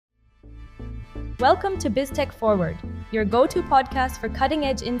Welcome to BizTech Forward, your go-to podcast for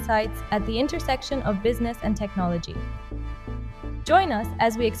cutting-edge insights at the intersection of business and technology. Join us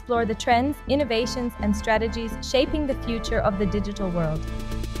as we explore the trends, innovations, and strategies shaping the future of the digital world.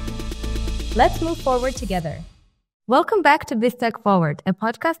 Let's move forward together. Welcome back to BizTech Forward, a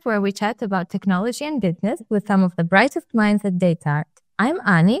podcast where we chat about technology and business with some of the brightest minds at DataArt. I'm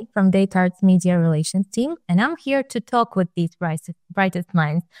Ani from DataArt's media relations team, and I'm here to talk with these brightest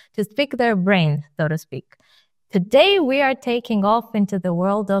minds, to speak their brains, so to speak. Today, we are taking off into the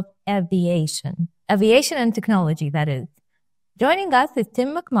world of aviation and technology, that is. Joining us is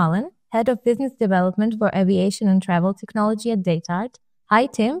Tim McMullen, Head of Business Development for Aviation and Travel Technology at DataArt. Hi,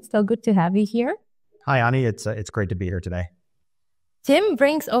 Tim. So good to have you here. Hi, Ani. It's great to be here today. Tim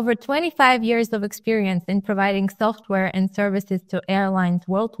brings over 25 years of experience in providing software and services to airlines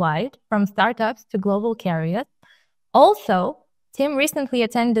worldwide, from startups to global carriers. Also, Tim recently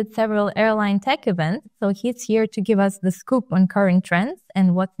attended several airline tech events, so he's here to give us the scoop on current trends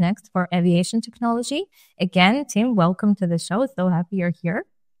and what's next for aviation technology. Again, Tim, welcome to the show. So happy you're here.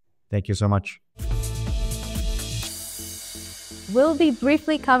 Thank you so much. We'll be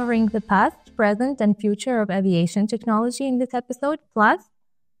briefly covering the past, present, and future of aviation technology in this episode. Plus,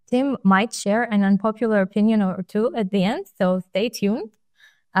 Tim might share an unpopular opinion or two at the end, so stay tuned.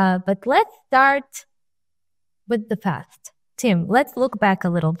 But let's start with the past. Tim, let's look back a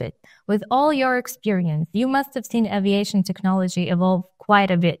little bit. With all your experience, you must have seen aviation technology evolve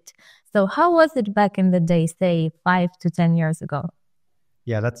quite a bit. So how was it back in the day, say 5 to 10 years ago?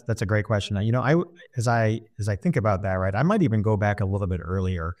 Yeah, that's a great question. As I think about that, right, I might even go back a little bit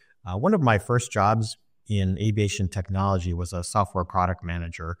earlier. One of my first jobs in aviation technology was a software product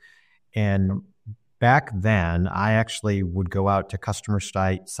manager. And back then, I actually would go out to customer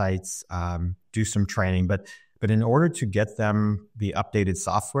sites, do some training. But in order to get them the updated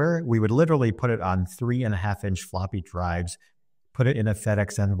software, we would literally put it on 3.5-inch floppy drives, put it in a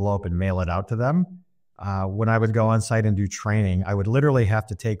FedEx envelope, and mail it out to them. When I would go on site and do training, I would literally have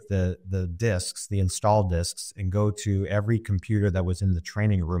to take the discs, the installed discs, and go to every computer that was in the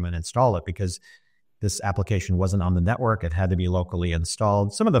training room and install it, because this application wasn't on the network. It had to be locally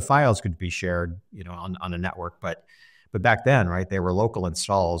installed. Some of the files could be shared, on a network, but back then, right, they were local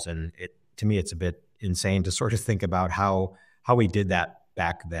installs, and to me, it's a bit insane to sort of think about how we did that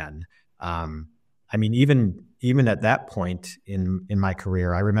back then. Even at that point in my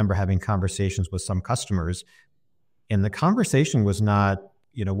career, I remember having conversations with some customers, and the conversation was not,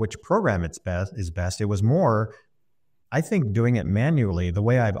 which program is best. It was more, I think, doing it manually, the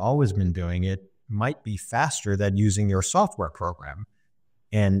way I've always been doing it, might be faster than using your software program.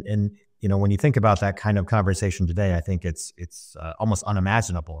 And when you think about that kind of conversation today, I think it's almost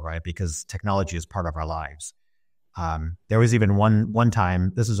unimaginable, right? Because technology is part of our lives. There was even one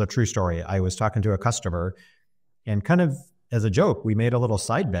time, this is a true story, I was talking to a customer, and kind of as a joke, we made a little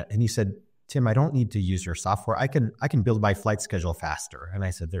side bet. And he said, Tim, I don't need to use your software. I can build my flight schedule faster. And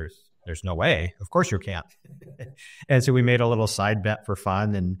I said, there's no way. Of course you can't. And so we made a little side bet for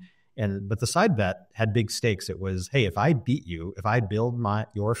fun. But the side bet had big stakes. It was, hey, if I beat you, if I build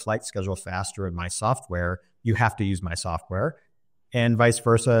your flight schedule faster in my software, you have to use my software. And vice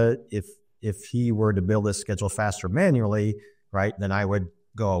versa. If he were to build this schedule faster manually, right, then I would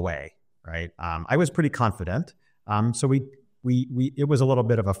go away, right? I was pretty confident. So it was a little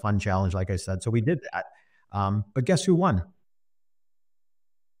bit of a fun challenge, like I said. So we did that. But guess who won?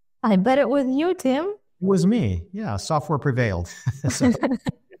 I bet it was you, Tim. It was me. Yeah, software prevailed. So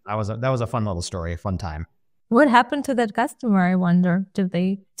that was a fun little story, a fun time. What happened to that customer, I wonder? Do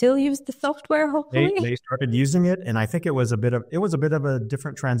they still use the software, hopefully? They started using it, and I think it was a bit of a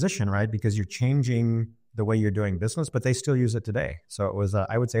different transition, right? Because you're changing the way you're doing business, but they still use it today. So it was,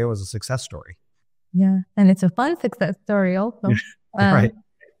 I would say it was a success story. Yeah, and it's a fun success story also. Right.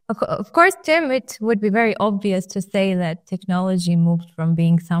 Of course, Tim, it would be very obvious to say that technology moved from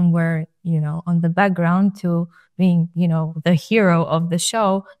being somewhere, on the background to being, the hero of the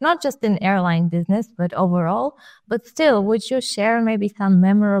show, not just in airline business, but overall. But still, would you share maybe some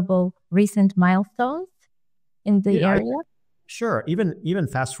memorable recent milestones in the area? Sure. Even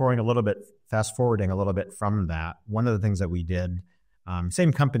fast forwarding a little bit from that, one of the things that we did,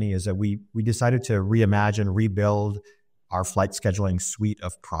 same company, is that we decided to reimagine, rebuild our flight scheduling suite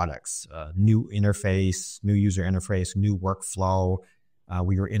of products, new interface, new user interface, new workflow.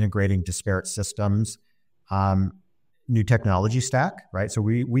 We were integrating disparate systems, new technology stack, right? So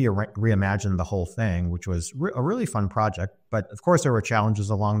we reimagined the whole thing, which was a really fun project. But of course, there were challenges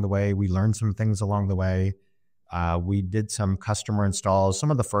along the way. We learned some things along the way. We did some customer installs.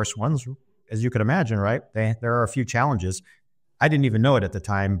 Some of the first ones, as you could imagine, right? There are a few challenges. I didn't even know it at the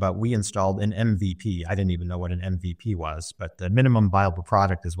time, but we installed an MVP. I didn't even know what an MVP was, but the minimum viable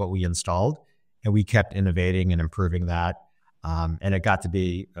product is what we installed. And we kept innovating and improving that. And it got to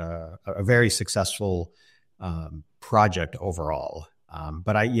be a very successful project overall.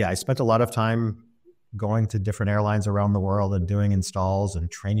 But I spent a lot of time going to different airlines around the world and doing installs and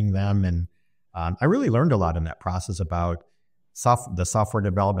training them. And I really learned a lot in that process about the software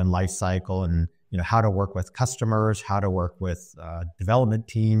development lifecycle and how to work with customers, how to work with development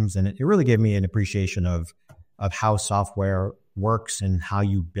teams. And it really gave me an appreciation of how software works and how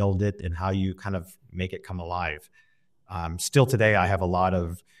you build it and how you kind of make it come alive. Still today, I have a lot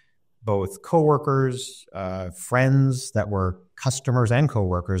of both coworkers, friends that were customers and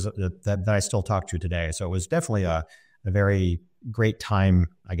coworkers that I still talk to today. So it was definitely a very great time,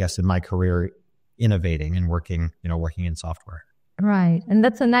 I guess, in my career, innovating and working in software. Right. And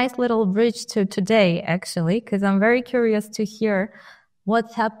that's a nice little bridge to today, actually, because I'm very curious to hear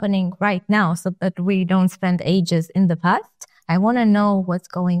what's happening right now so that we don't spend ages in the past. I want to know what's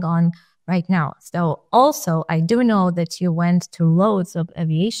going on right now. So also, I do know that you went to loads of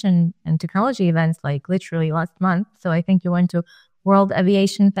aviation and technology events, like literally last month. So I think you went to World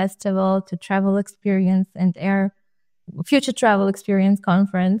Aviation Festival, to Travel Experience and Future Travel Experience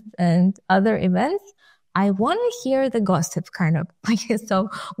Conference and other events. I want to hear the gossip kind of. So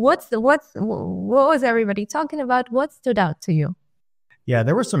what was everybody talking about? What stood out to you? Yeah,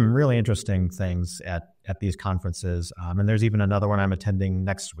 there were some really interesting things at these conferences. And there's even another one I'm attending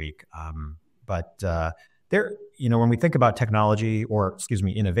next week. But when we think about technology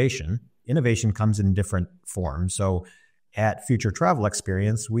innovation comes in different forms. So at Future Travel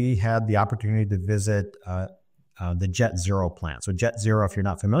Experience, we had the opportunity to visit the Jet Zero plant. So Jet Zero, if you're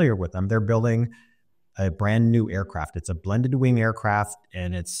not familiar with them, they're building a brand new aircraft. It's a blended wing aircraft,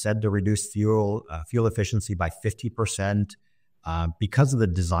 and it's said to reduce fuel efficiency by 50%. Because of the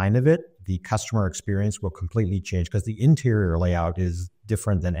design of it, the customer experience will completely change because the interior layout is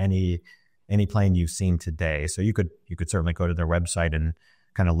different than any plane you've seen today. So you could certainly go to their website and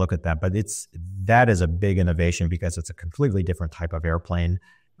kind of look at that. But that is a big innovation because it's a completely different type of airplane.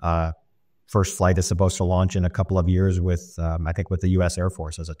 First flight is supposed to launch in a couple of years with the U.S. Air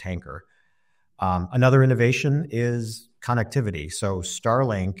Force as a tanker. Another innovation is connectivity. So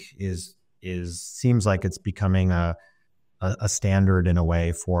Starlink seems like it's becoming a standard in a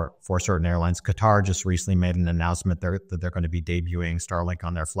way for certain airlines. Qatar just recently made an announcement that they're going to be debuting Starlink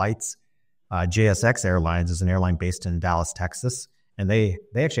on their flights. JSX Airlines is an airline based in Dallas, Texas, and they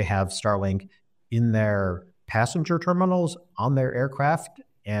actually have Starlink in their passenger terminals on their aircraft.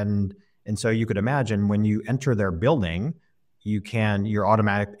 And so you could imagine when you enter their building, you're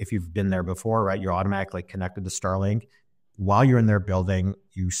automatic, if you've been there before, right? You're automatically connected to Starlink. While you're in their building,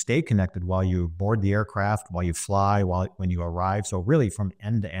 you stay connected while you board the aircraft, while you fly, when you arrive. So really from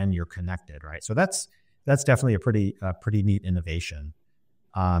end to end, you're connected, right? So that's definitely a pretty neat innovation.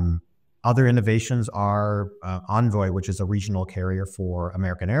 Other innovations are Envoy, which is a regional carrier for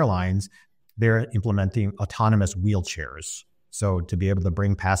American Airlines. They're implementing autonomous wheelchairs. So to be able to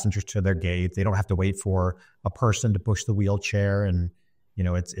bring passengers to their gate, they don't have to wait for a person to push the wheelchair, and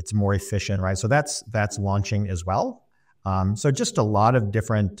it's more efficient, right? So that's launching as well. So just a lot of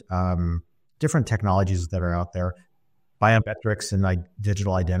different technologies that are out there. Biometrics and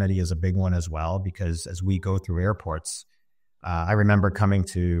digital identity is a big one as well, because as we go through airports, I remember coming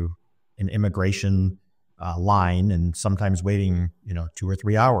to an immigration line and sometimes waiting 2 or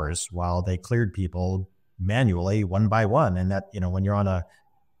 3 hours while they cleared people manually one by one. And that, when you're on a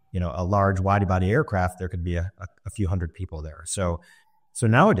large wide body aircraft, there could be a few hundred people there. So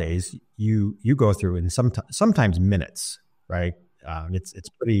nowadays you go through in sometimes minutes, right? It's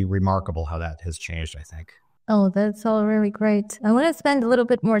pretty remarkable how that has changed, I think. Oh, that's all really great. I want to spend a little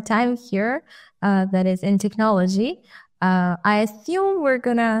bit more time here, that is in technology. I assume we're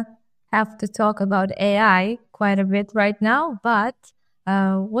going to have to talk about AI quite a bit right now, but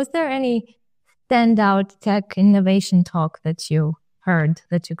was there any standout tech innovation talk that you heard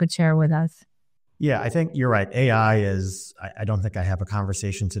that you could share with us? Yeah, I think you're right. AI is, I don't think I have a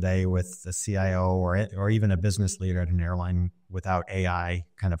conversation today with a CIO or even a business leader at an airline without AI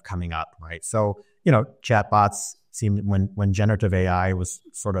kind of coming up, right? So, chatbots seemed, when generative AI was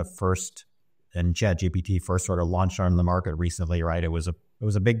sort of first and ChatGPT first sort of launched on the market recently, right? It was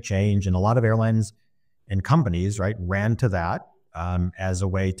a big change, and a lot of airlines and companies, right, ran to that as a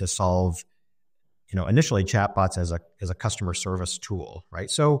way to solve, initially chatbots as a customer service tool,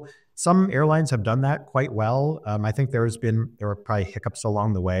 right? So some airlines have done that quite well. I think there were probably hiccups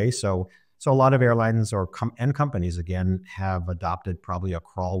along the way. So So a lot of airlines and companies, again, have adopted probably a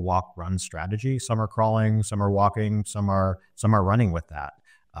crawl, walk, run strategy. Some are crawling, some are walking, some are running with that.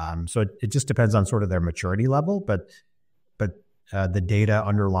 So it just depends on sort of their maturity level, but the data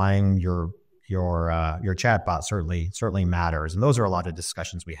underlying your chatbot certainly matters, and those are a lot of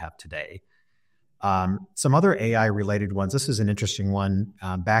discussions we have today. Some other AI related ones. This is an interesting one.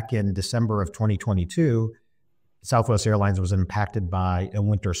 Back in December of 2022, Southwest Airlines was impacted by a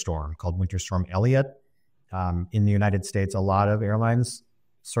winter storm called Winter Storm Elliott. In the United States, a lot of airlines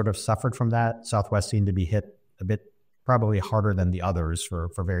sort of suffered from that. Southwest seemed to be hit a bit probably harder than the others for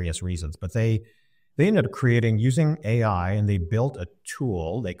various reasons. But they ended up using AI, and they built a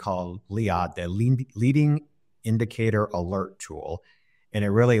tool they call LIAT, the Leading Indicator Alert Tool. And it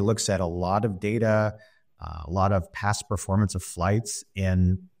really looks at a lot of data, a lot of past performance of flights,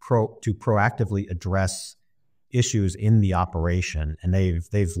 and to proactively address issues in the operation. And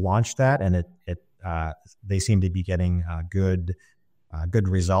they've launched that, and they seem to be getting good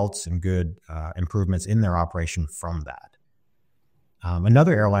results and good improvements in their operation from that.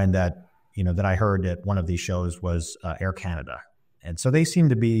 Another airline that I heard at one of these shows was Air Canada. And so they seem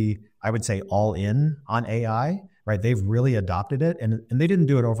to be, I would say, all in on AI, right? They've really adopted it, and they didn't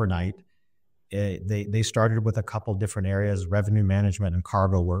do it overnight. They started with a couple different areas. Revenue management and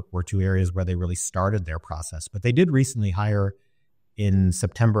cargo were two areas where they really started their process. But they did recently hire, in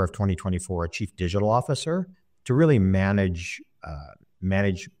September of 2024, a chief digital officer to really manage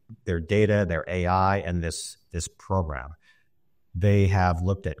their data, their AI, and this program. They have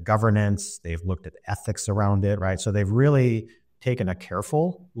looked at governance. They've looked at ethics around it, right? So they've really taken a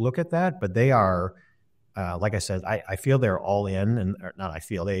careful look at that, but they are, like I said, I feel they're all in, and not I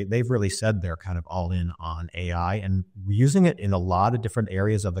feel, they've really said they're kind of all in on AI and using it in a lot of different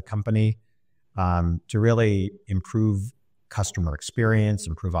areas of the company to really improve customer experience,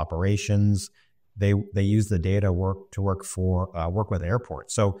 improve operations. They use the data to work with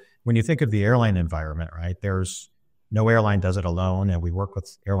airports. So when you think of the airline environment, right, there's no airline does it alone, and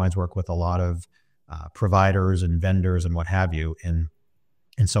airlines work with a lot of providers and vendors and what have you. And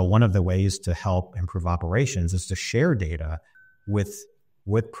so one of the ways to help improve operations is to share data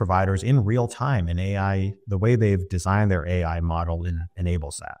with providers in real time. And AI, the way they've designed their AI model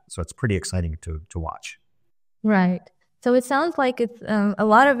enables that. So it's pretty exciting to watch. Right. So it sounds like it's a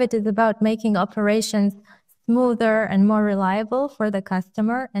lot of it is about making operations smoother and more reliable for the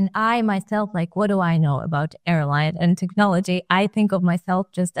customer. And I myself, what do I know about airline and technology? I think of myself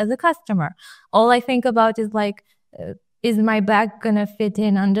just as a customer. All I think about is is my bag going to fit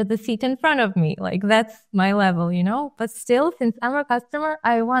in under the seat in front of me? That's my level, But still, since I'm a customer,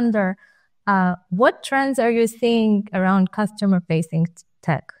 I wonder, what trends are you seeing around customer-facing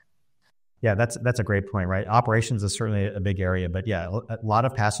tech? Yeah, that's a great point, right? Operations is certainly a big area, but yeah, a lot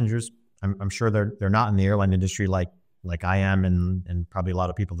of passengers, I'm sure they're not in the airline industry like I am, and probably a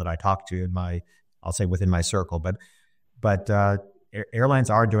lot of people that I talk to I'll say within my circle, but airlines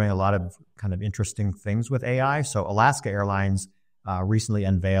are doing a lot of kind of interesting things with AI. So Alaska Airlines recently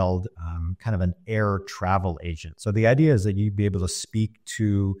unveiled kind of an air travel agent. So the idea is that you'd be able to speak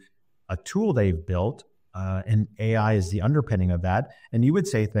to a tool they've built, and AI is the underpinning of that. And you would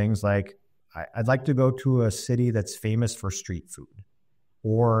say things like, I'd like to go to a city that's famous for street food.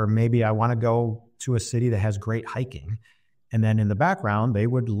 Or maybe I want to go to a city that has great hiking. And then in the background, they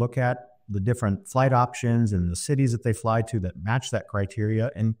would look at the different flight options and the cities that they fly to that match that criteria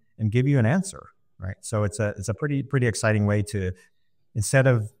and give you an answer, right? So it's a pretty exciting way to, instead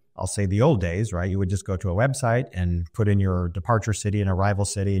of, I'll say the old days, right? You would just go to a website and put in your departure city and arrival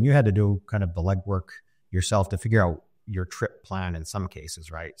city, and you had to do kind of the legwork yourself to figure out your trip plan in some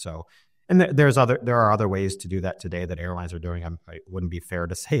cases, right? So, and there are other ways to do that today that airlines are doing. It wouldn't be fair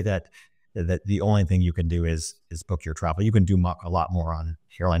to say that the only thing you can do is book your travel. You can do a lot more on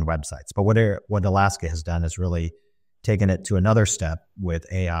airline websites. But what Alaska has done is really taken it to another step with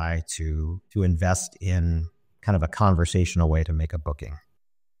AI to invest in kind of a conversational way to make a booking.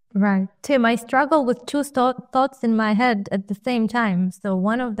 Right. Tim, I struggle with two thoughts in my head at the same time. So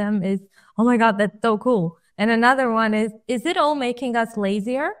one of them is, oh my God, that's so cool. And another one is it all making us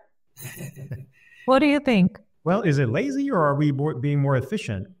lazier? What do you think? Well, is it lazy, or are we being more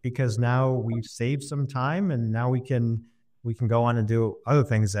efficient? Because now we've saved some time, and now we can go on and do other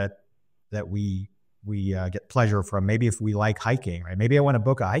things that we get pleasure from. Maybe if we like hiking, right? Maybe I want to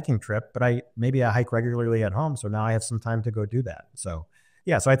book a hiking trip, but maybe I hike regularly at home, so now I have some time to go do that. So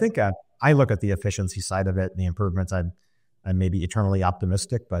yeah, so I think I look at the efficiency side of it and the improvements. I'm maybe eternally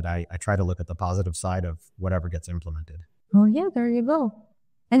optimistic, but I try to look at the positive side of whatever gets implemented. Oh yeah, there you go.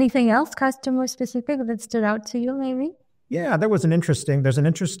 Anything else customer specific that stood out to you maybe? Yeah, there's an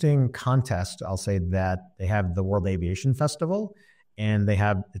interesting contest, I'll say, that they have the World Aviation Festival, and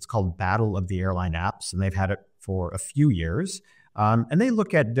it's called Battle of the Airline Apps, and they've had it for a few years. And they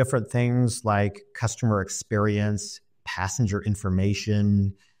look at different things like customer experience, passenger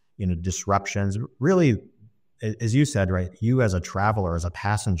information, disruptions. Really, as you said, right, you as a traveler, as a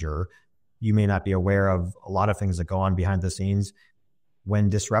passenger, you may not be aware of a lot of things that go on behind the scenes. When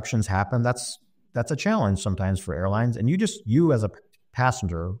disruptions happen, that's a challenge sometimes for airlines. And you as a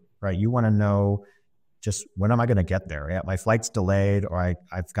passenger, right, you want to know just when am I going to get there? Yeah, my flight's delayed, or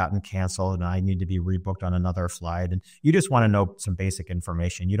I've gotten canceled and I need to be rebooked on another flight. And you just want to know some basic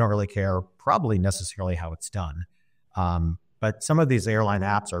information. You don't really care probably necessarily how it's done. But some of these airline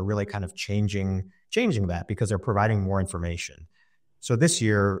apps are really kind of changing that because they're providing more information. So this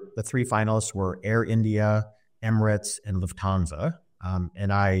year, the 3 finalists were Air India, Emirates, and Lufthansa.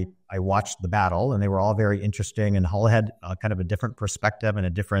 And I watched the battle, and they were all very interesting, and all had kind of a different perspective and a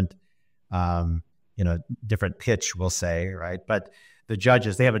different, different pitch, we'll say, right? But the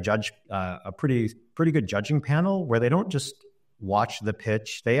judges, they have a pretty good judging panel where they don't just watch the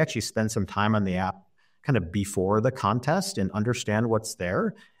pitch. They actually spend some time on the app kind of before the contest and understand what's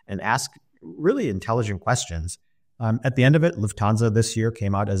there and ask really intelligent questions. At the end of it, Lufthansa this year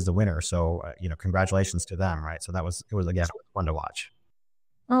came out as the winner. So, congratulations to them, right? So it was again, fun to watch.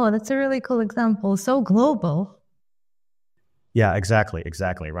 Oh, that's a really cool example. So global. Yeah, exactly,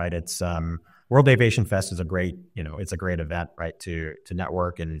 right? It's World Aviation Fest is a great event, right? To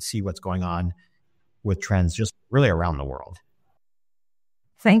network and see what's going on with trends just really around the world.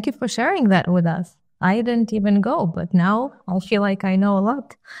 Thank you for sharing that with us. I didn't even go, but now I'll feel like I know a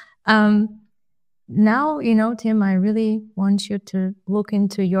lot. Now, Tim, I really want you to look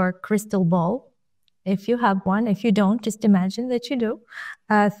into your crystal ball. If you have one, if you don't, just imagine that you do.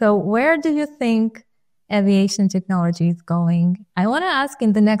 So where do you think aviation technology is going? I want to ask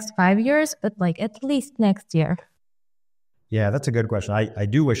in the next 5 years, but at least next year. Yeah, that's a good question. I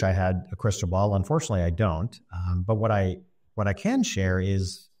do wish I had a crystal ball. Unfortunately, I don't. But what I can share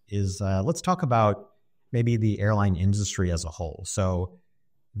is let's talk about maybe the airline industry as a whole. So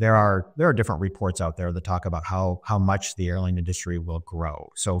there are different reports out there that talk about how much the airline industry will grow.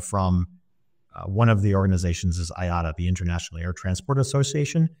 So from one of the organizations is IATA, the International Air Transport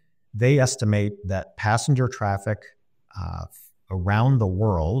Association. They estimate that passenger traffic around the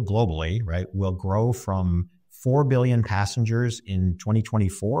world globally, right, will grow from 4 billion passengers in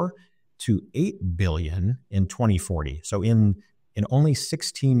 2024 to 8 billion in 2040. So in only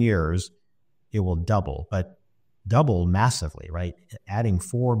 16 years, it will double, but double massively, right? Adding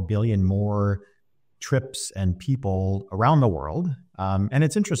 4 billion more trips and people around the world. And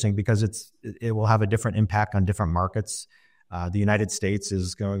it's interesting because it will have a different impact on different markets. The United States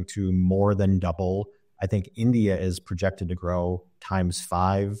is going to more than double. I think India is projected to grow times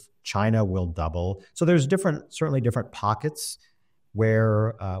 5. China will double. So there's certainly different pockets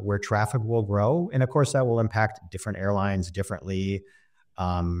where traffic will grow. And of course, that will impact different airlines differently.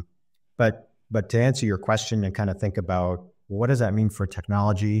 But to answer your question and kind of think about what does that mean for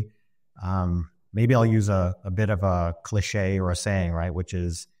technology, maybe I'll use a bit of a cliche or a saying, right? Which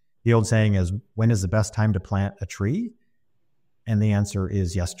is the old saying is, when is the best time to plant a tree? And the answer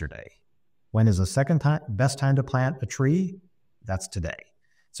is yesterday. When is the best time to plant a tree? That's today.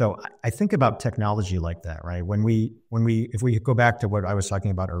 So I think about technology like that, right? If we go back to what I was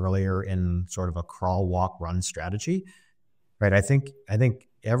talking about earlier in sort of a crawl, walk, run strategy, right? I think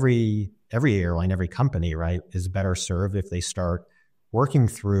every airline, every company, right, is better served if they start working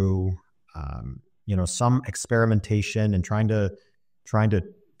through, some experimentation and trying to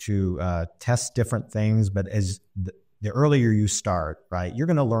test different things. But as the earlier you start, right, you're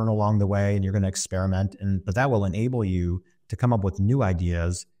going to learn along the way and you're going to experiment, but that will enable you to come up with new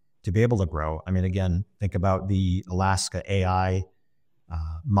ideas to be able to grow. I mean, again, think about the Alaska AI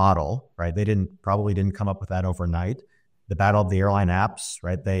model, right? They probably didn't come up with that overnight. The battle of the airline apps,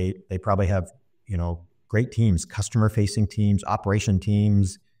 right? They probably have, great teams, customer-facing teams, operation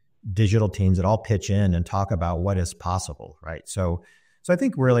teams, digital teams that all pitch in and talk about what is possible, right? So I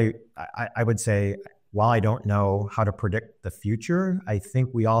think really, I would say, while I don't know how to predict the future, I think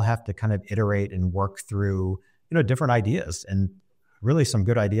we all have to kind of iterate and work through, different ideas, and really some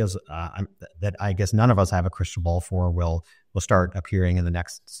good ideas that I guess none of us have a crystal ball for will start appearing over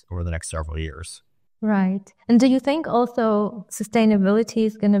the next several years. Right. And do you think also sustainability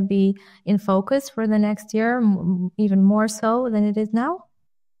is going to be in focus for the next year, even more so than it is now?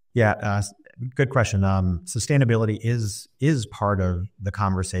 Yeah, good question. Sustainability is part of the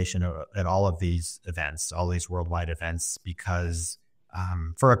conversation at all of these events, all these worldwide events, because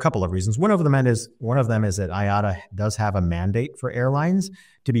for a couple of reasons. One of them is that IATA does have a mandate for airlines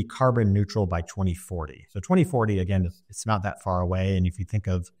to be carbon neutral by 2040. So 2040, again, it's not that far away. And if you think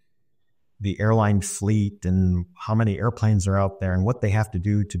of the airline fleet and how many airplanes are out there and what they have to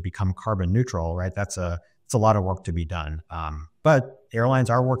do to become carbon neutral, right? It's a lot of work to be done. But airlines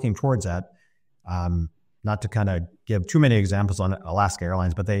are working towards that. Not to kind of give too many examples on Alaska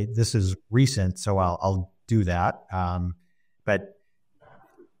Airlines, but this is recent, so I'll do that. But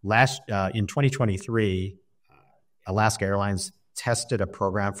in 2023, Alaska Airlines tested a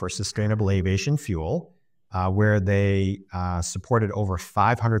program for sustainable aviation fuel where they supported over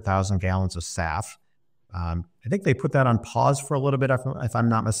 500,000 gallons of SAF. I think they put that on pause for a little bit, if I'm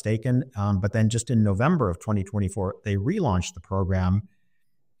not mistaken. But then just in November of 2024, they relaunched the program.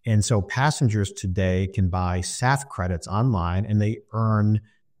 And so passengers today can buy SAF credits online, and they earn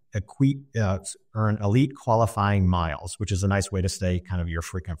elite qualifying miles, which is a nice way to say kind of your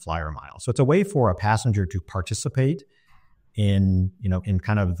frequent flyer miles. So it's a way for a passenger to participate in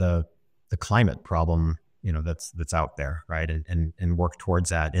kind of the climate problem, that's out there, right? And work towards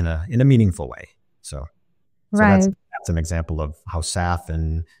that in a meaningful way. So right. That's an example of how SAF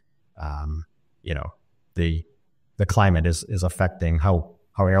and the climate is affecting how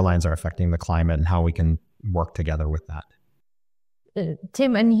airlines are affecting the climate and how we can work together with that.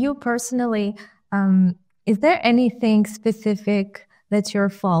 Tim, and you personally, is there anything specific that you're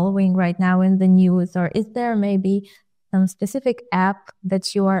following right now in the news, or is there maybe some specific app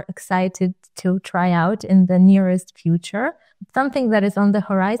that you are excited to try out in the nearest future? Something that is on the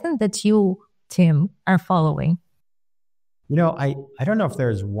horizon that you, Tim, are following? I don't know if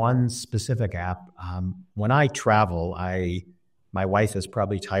there's one specific app. When I travel, my wife is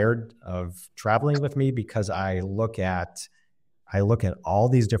probably tired of traveling with me because I look at all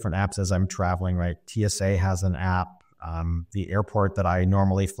these different apps as I'm traveling, right? TSA has an app. The airport that I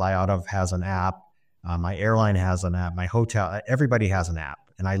normally fly out of has an app. My airline has an app. My hotel, everybody has an app.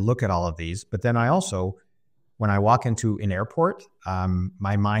 And I look at all of these. But then I also, when I walk into an airport,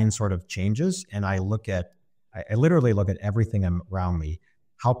 my mind sort of changes and I literally look at everything around me,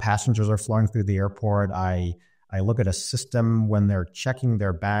 how passengers are flowing through the airport. I look at a system when they're checking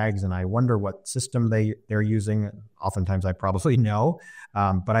their bags and I wonder what system they're using. Oftentimes I probably know,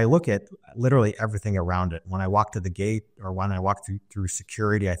 but I look at literally everything around it. When I walk to the gate or when I walk through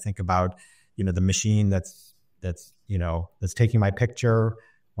security, I think about, the machine that's taking my picture.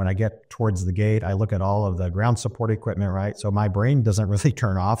 When I get towards the gate, I look at all of the ground support equipment, right? So my brain doesn't really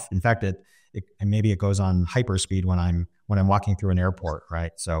turn off. In fact, maybe it goes on hyperspeed when I'm walking through an airport,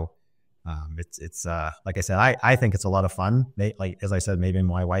 right? So it's like I said, I think it's a lot of fun. Like as I said, maybe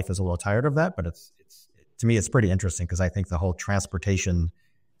my wife is a little tired of that, but it's to me it's pretty interesting because I think the whole transportation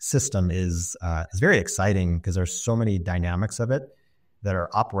system is very exciting because there's so many dynamics of it that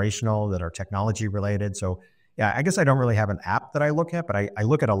are operational, that are technology related. So yeah, I guess I don't really have an app that I look at, but I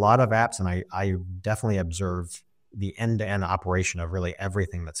look at a lot of apps and I definitely observe the end-to-end operation of really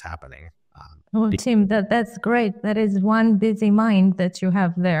everything that's happening. Tim, that's great. That is one busy mind that you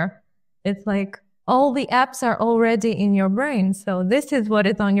have there. It's like all the apps are already in your brain. So this is what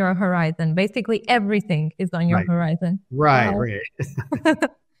is on your horizon. Basically, everything is on your horizon. Right.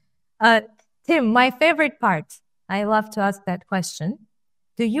 Tim, my favorite part, I love to ask that question.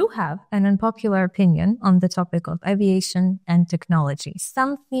 Do you have an unpopular opinion on the topic of aviation and technology?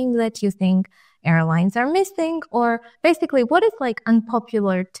 Something that you think airlines are missing, or basically what is like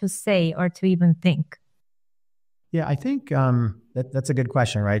unpopular to say or to even think? Yeah, I think that's a good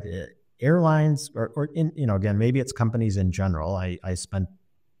question, right? Airlines, again, maybe it's companies in general. I spent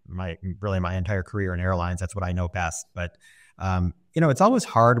my entire career in airlines. That's what I know best. But it's always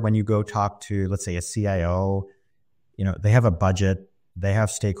hard when you go talk to, let's say, a CIO. They have a budget, they have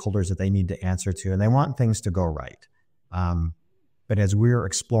stakeholders that they need to answer to, and they want things to go right. But as we're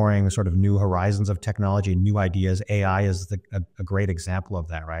exploring sort of new horizons of technology, new ideas, AI is a great example of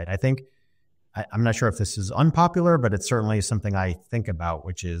that, right? I think I'm not sure if this is unpopular, but it's certainly something I think about,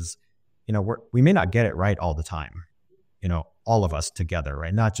 which is, we may not get it right all the time, all of us together,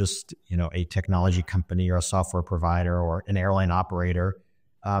 right? Not just, a technology company or a software provider or an airline operator.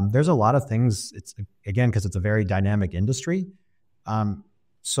 There's a lot of things, because it's a very dynamic industry.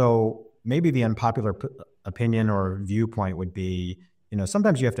 So maybe the unpopular opinion or viewpoint would be,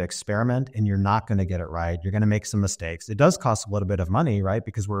 sometimes you have to experiment and you're not going to get it right. You're going to make some mistakes. It does cost a little bit of money, right?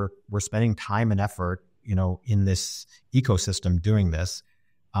 Because we're spending time and effort, in this ecosystem doing this.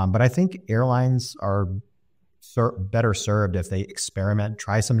 But I think airlines are better served if they experiment,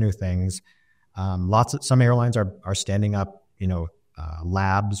 try some new things. Some airlines are standing up,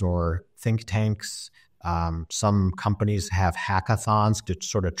 labs or think tanks Some companies have hackathons to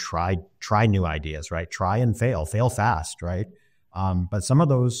sort of try new ideas, right? Try and fail fast, right? But some of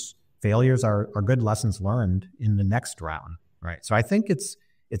those failures are good lessons learned in the next round, right? So I think it's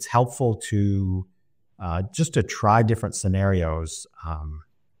helpful to just to try different scenarios.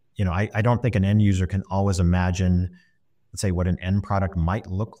 I don't think an end user can always imagine, let's say, what an end product might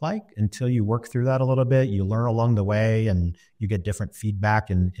look like until you work through that a little bit. You learn along the way, and you get different feedback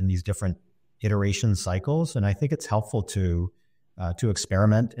in these different iteration cycles. And I think it's helpful to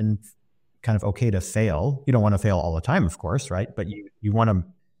experiment and kind of okay to fail. You don't want to fail all the time, of course, right? But you want to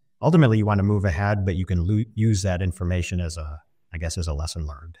ultimately you want to move ahead, but you can use that information as a lesson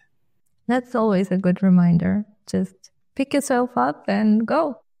learned. That's always a good reminder. Just pick yourself up and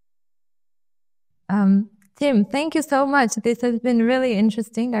go. Tim, thank you so much. This has been really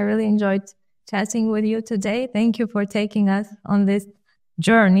interesting. I really enjoyed chatting with you today. Thank you for taking us on this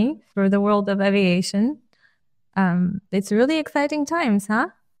journey through the world of aviation. It's really exciting times, huh?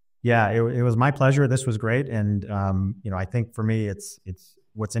 Yeah, it was my pleasure. This was great. And, I think for me, it's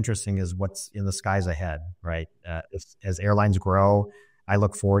what's interesting is what's in the skies ahead, right? As airlines grow, I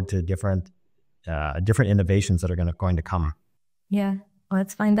look forward to different innovations that are going to come. Yeah,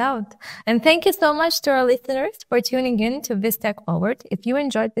 let's find out. And thank you so much to our listeners for tuning in to BizTech Forward. If you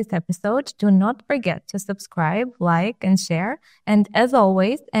enjoyed this episode, do not forget to subscribe, like, and share. And as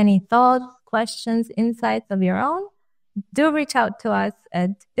always, any thoughts, questions, insights of your own, do reach out to us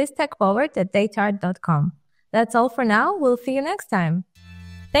at biztechforward@dataart.com. That's all for now. We'll see you next time.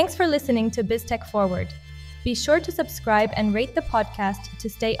 Thanks for listening to BizTech Forward. Be sure to subscribe and rate the podcast to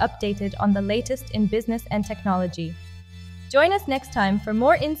stay updated on the latest in business and technology. Join us next time for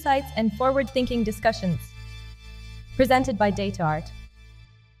more insights and forward-thinking discussions. Presented by DataArt.